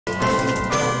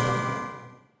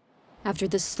After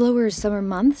the slower summer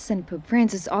months and Pope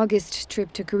Francis' August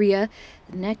trip to Korea,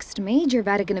 the next major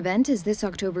Vatican event is this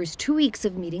October's 2 weeks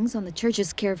of meetings on the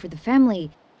Church's care for the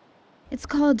family. It's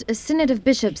called a Synod of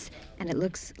Bishops, and it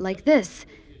looks like this,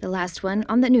 the last one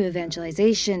on the new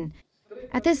evangelization.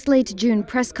 At this late June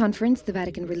press conference, the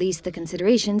Vatican released the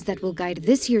considerations that will guide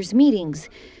this year's meetings.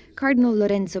 Cardinal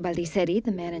Lorenzo Baldisseri,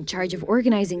 the man in charge of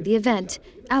organizing the event,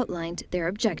 outlined their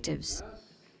objectives.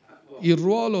 Il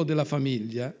ruolo della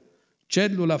famiglia,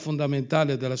 cellula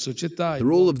fondamentale della società. The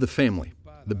role of the family,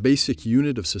 the basic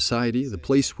unit of society, the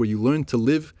place where you learn to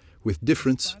live with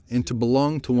difference and to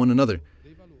belong to one another,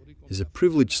 is a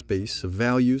privileged space of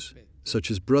values such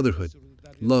as brotherhood,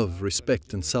 love,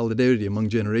 respect, and solidarity among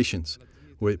generations,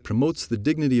 where it promotes the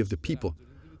dignity of the people,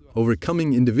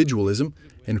 overcoming individualism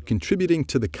and contributing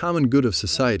to the common good of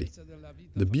society.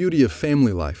 The beauty of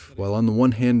family life, while on the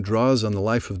one hand draws on the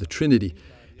life of the Trinity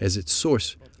as its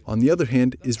source, on the other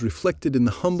hand is reflected in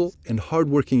the humble and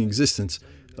hard-working existence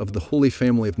of the Holy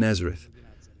Family of Nazareth.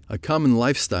 A common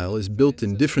lifestyle is built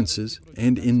in differences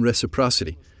and in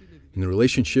reciprocity, in the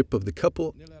relationship of the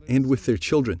couple and with their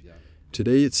children.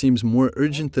 Today it seems more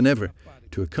urgent than ever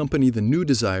to accompany the new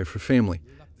desire for family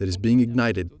that is being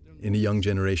ignited in a young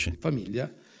generation.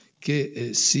 Famiglia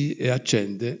che si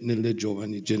accende nelle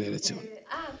giovani generazioni.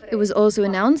 It was also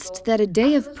announced that a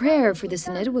day of prayer for the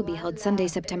Synod will be held Sunday,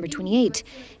 September 28,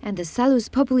 and the Salus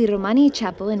Populi Romani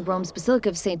Chapel in Rome's Basilica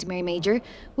of St. Mary Major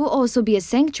will also be a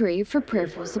sanctuary for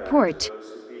prayerful support.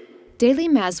 Daily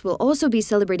Mass will also be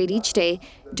celebrated each day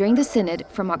during the Synod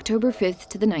from October 5th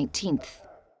to the 19th.